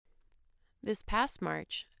This past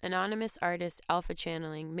March, anonymous artist Alpha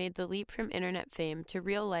Channeling made the leap from internet fame to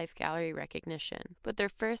real-life gallery recognition with their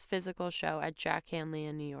first physical show at Jack Hanley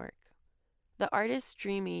in New York. The artist's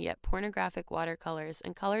dreamy yet pornographic watercolors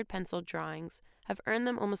and colored pencil drawings have earned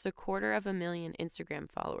them almost 250,000 Instagram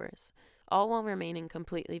followers, all while remaining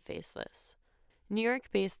completely faceless. New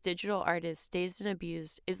York-based digital artist Dazed and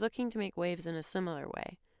Abused is looking to make waves in a similar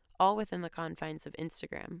way, all within the confines of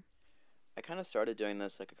Instagram. I kind of started doing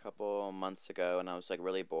this like a couple months ago, and I was like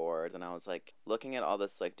really bored, and I was like looking at all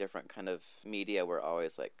this like different kind of media we're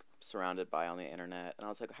always like surrounded by on the internet, and I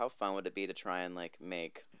was like, how fun would it be to try and like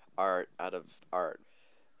make art out of art?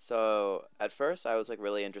 So at first I was like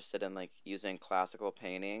really interested in like using classical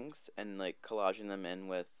paintings and like collaging them in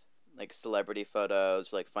with like celebrity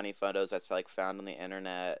photos, like funny photos that's like found on the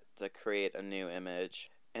internet to create a new image.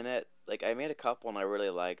 And it like I made a couple and I really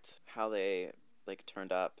liked how they like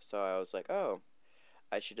turned up. So I was like, "Oh,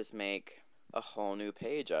 I should just make a whole new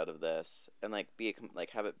page out of this and like like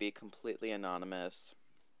have it be completely anonymous."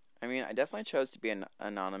 I mean, I definitely chose to be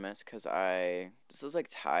anonymous because I just was like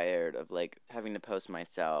tired of like having to post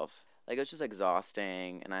myself. Like it was just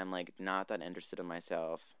exhausting, and I'm like not that interested in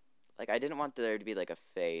myself. Like I didn't want there to be like a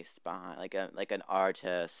face behind, like an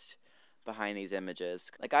artist behind these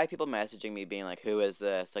images. Like I had people messaging me being like, "Who is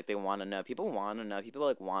this?" Like they want to know. People want to know. People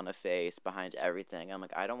like want a face behind everything. I'm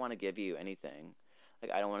like, I don't want to give you anything.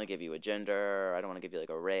 Like I don't want to give you a gender. I don't want to give you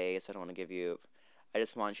like a race. I don't want to give you. I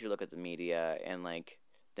just want you to look at the media and like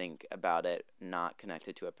think about it not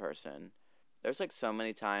connected to a person. There's like so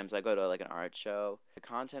many times I go to like an art show, the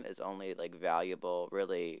content is only like valuable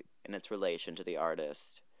really in its relation to the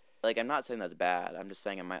artist. Like I'm not saying that's bad. I'm just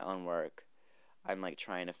saying in my own work, I'm like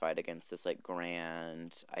trying to fight against this like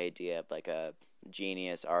grand idea of like a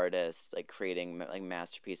genius artist like creating like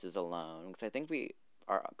masterpieces alone, because I think we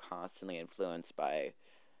are constantly influenced by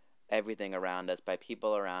everything around us, by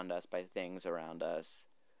people around us, by things around us.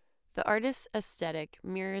 The artist's aesthetic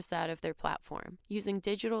mirrors that of their platform, using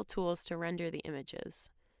digital tools to render the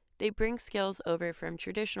images. They bring skills over from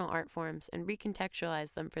traditional art forms and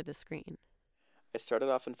recontextualize them for the screen. I started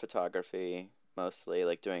off in photography, mostly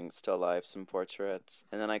like doing still lifes and portraits,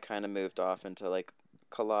 and then I kind of moved off into like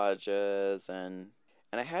collages and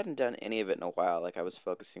I hadn't done any of it in a while. Like I was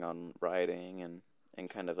focusing on writing and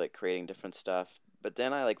kind of like creating different stuff. But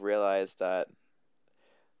then I like realized that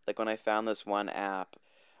like when I found this one app,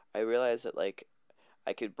 I realized that like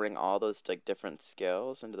I could bring all those like different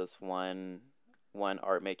skills into this one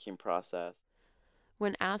art making process.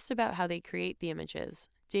 When asked about how they create the images,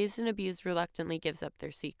 Dazed and Abused reluctantly gives up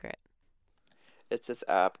their secret. It's this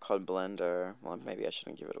app called Blender. Well, maybe I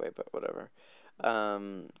shouldn't give it away, but whatever.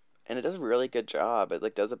 And it does a really good job. It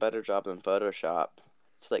like does a better job than Photoshop.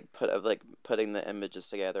 It's like putting the images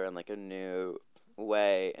together in like a new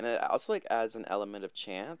way, and it also like adds an element of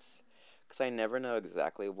chance, because I never know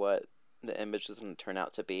exactly what the image is going to turn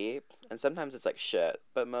out to be, and sometimes it's like shit,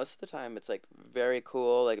 but most of the time it's like very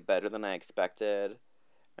cool, like better than I expected,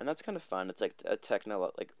 and that's kind of fun. It's like a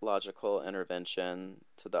technological intervention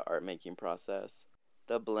to the art making process.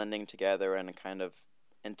 The blending together in a kind of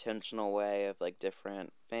intentional way of like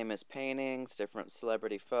different famous paintings, different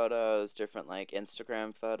celebrity photos, different like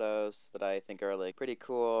Instagram photos that I think are like pretty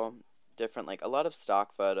cool. Different like a lot of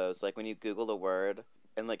stock photos. Like when you Google a word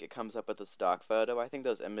and like it comes up with a stock photo, I think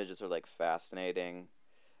those images are like fascinating,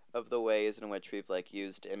 of the ways in which we've like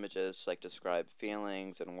used images to like describe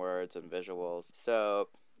feelings and words and visuals. So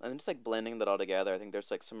and just like blending that all together, I think there's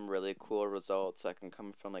like some really cool results that can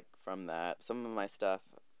come from like from that. Some of my stuff,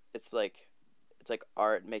 it's like it's like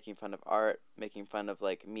art, making fun of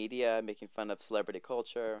like media, making fun of celebrity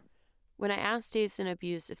culture. When I asked Dazed and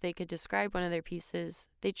Abused if they could describe one of their pieces,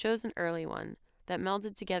 they chose an early one that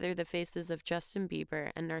melded together the faces of Justin Bieber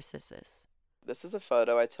and Narcissus. This is a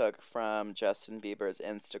photo I took from Justin Bieber's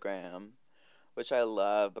Instagram, which I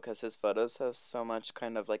love because his photos have so much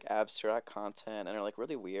kind of like abstract content and are like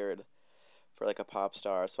really weird for like a pop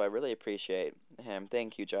star. So I really appreciate him.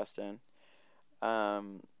 Thank you, Justin.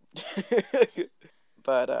 Um,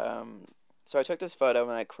 but so I took this photo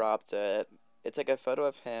and I cropped it. It's like a photo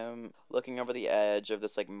of him looking over the edge of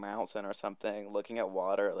this like mountain or something, looking at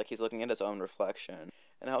water, like he's looking at his own reflection.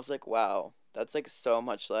 And I was like, wow, that's like so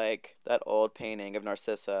much like that old painting of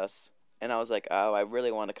Narcissus. And I was like, oh, I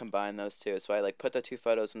really want to combine those two. So I like put the two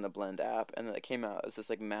photos in the Blend app, and then it came out as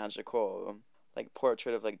this like magical like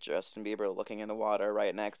portrait of like Justin Bieber looking in the water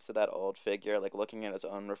right next to that old figure, like looking at his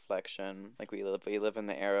own reflection. Like we live in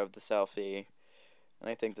the era of the selfie, and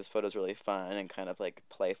I think this photo is really fun and kind of like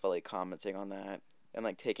playfully commenting on that, and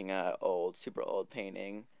like taking a old super old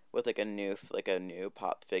painting with like a new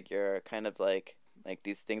pop figure, kind of like Like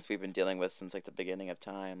these things we've been dealing with since like the beginning of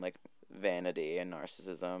time, like vanity and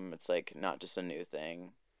narcissism. It's like not just a new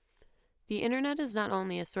thing. The internet is not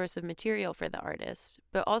only a source of material for the artist,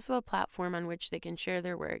 but also a platform on which they can share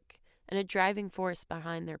their work and a driving force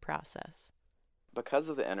behind their process. Because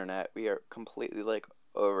of the internet, we are completely like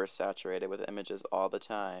oversaturated with images all the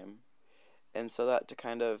time. And so that to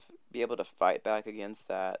kind of be able to fight back against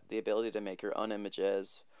that, the ability to make your own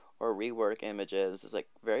images or rework images is like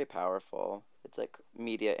very powerful. It's like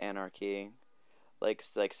media anarchy. Like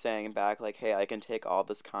saying back like, hey, I can take all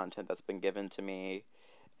this content that's been given to me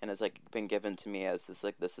and has like been given to me as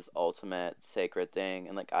this is ultimate sacred thing,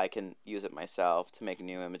 and like I can use it myself to make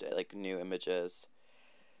new images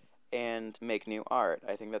and make new art.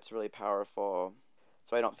 I think that's really powerful.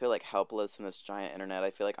 So I don't feel like helpless in this giant internet. I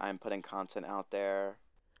feel like I'm putting content out there.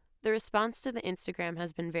 The response to the Instagram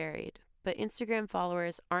has been varied, but Instagram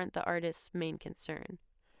followers aren't the artist's main concern.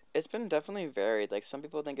 It's been definitely varied. Like some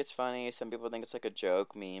people think it's funny, some people think it's like a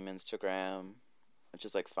joke meme Instagram, which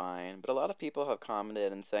is like fine. But a lot of people have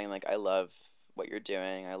commented and saying like I love what you're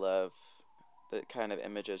doing. I love the kind of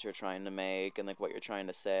images you're trying to make and like what you're trying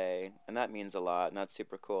to say. And that means a lot, and that's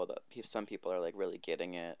super cool that some people are like really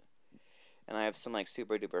getting it. And I have some like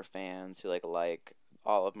super duper fans who like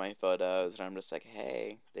all of my photos, and I'm just like,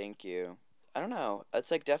 "Hey, thank you." I don't know.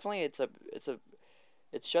 It's like definitely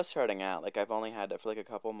it's just starting out. Like I've only had it for like a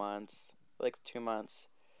couple months, like 2 months.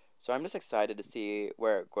 So I'm just excited to see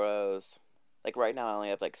where it grows. Like right now I only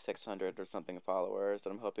have like 600 or something followers,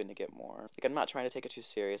 and I'm hoping to get more. Like I'm not trying to take it too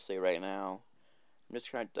seriously right now. I'm just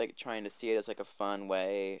trying to see it as like a fun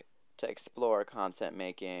way to explore content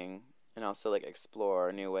making and also like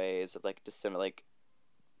explore new ways of like like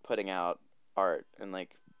putting out art and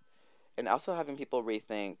also having people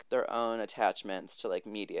rethink their own attachments to like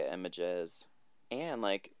media images and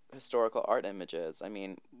like historical art images. I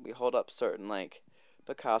mean, we hold up certain like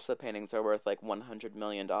Picasso paintings are worth like $100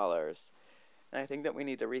 million. And I think that we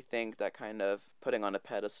need to rethink that kind of putting on a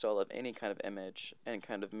pedestal of any kind of image and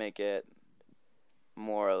kind of make it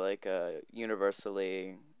more like a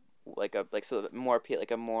universally so that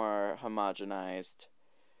like a more homogenized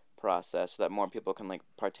process so that more people can like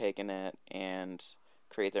partake in it and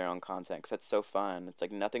create their own content because that's so fun. It's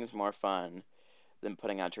like nothing's more fun than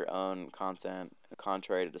putting out your own content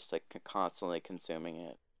contrary to just like constantly consuming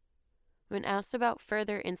it. When asked about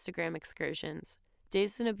further Instagram excursions,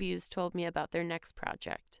 Dazed and Abused told me about their next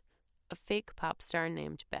project, a fake pop star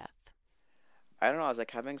named Beth. I don't know, I was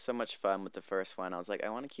like having so much fun with the first one. I was like, I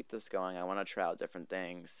want to keep this going. I want to try out different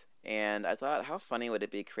things. And I thought, how funny would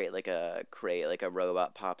it be create like a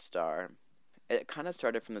robot pop star? It kind of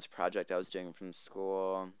started from this project I was doing from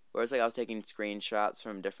school, where it's like I was taking screenshots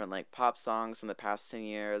from different like pop songs from the past 10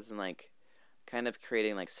 years and like kind of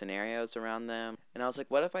creating like scenarios around them. And I was like,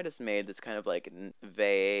 what if I just made this kind of like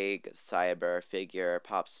vague cyber figure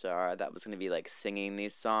pop star that was going to be like singing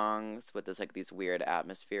these songs with this like these weird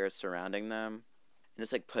atmospheres surrounding them, and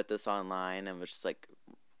just like put this online and was just like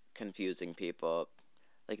confusing people.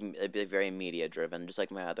 Like it'd be very media driven, just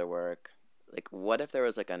like my other work. Like, what if there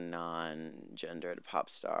was like a non-gendered pop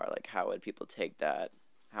star? Like, how would people take that?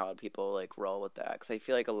 How would people like roll with that? Because I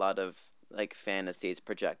feel like a lot of like fantasies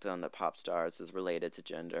projected on the pop stars is related to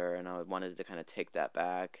gender, and I wanted to kind of take that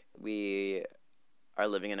back. We are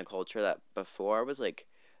living in a culture that before was like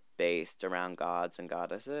based around gods and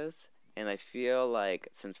goddesses. And I feel like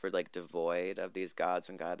since we're like devoid of these gods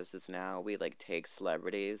and goddesses now, we like take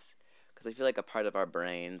celebrities because I feel like a part of our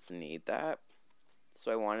brains need that. So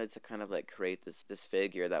I wanted to kind of like create this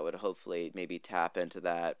figure that would hopefully maybe tap into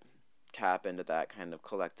that kind of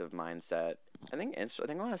collective mindset. I think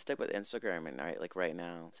I want to stick with Instagram right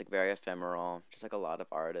now. It's like very ephemeral, just like a lot of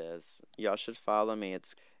artists. Y'all should follow me.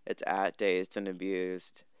 It's at Dazed and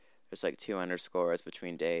Abused. There's like 2 underscores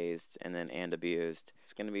between Dazed and Abused.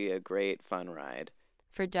 It's gonna be a great fun ride.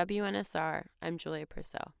 For WNSR, I'm Julia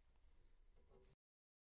Purcell.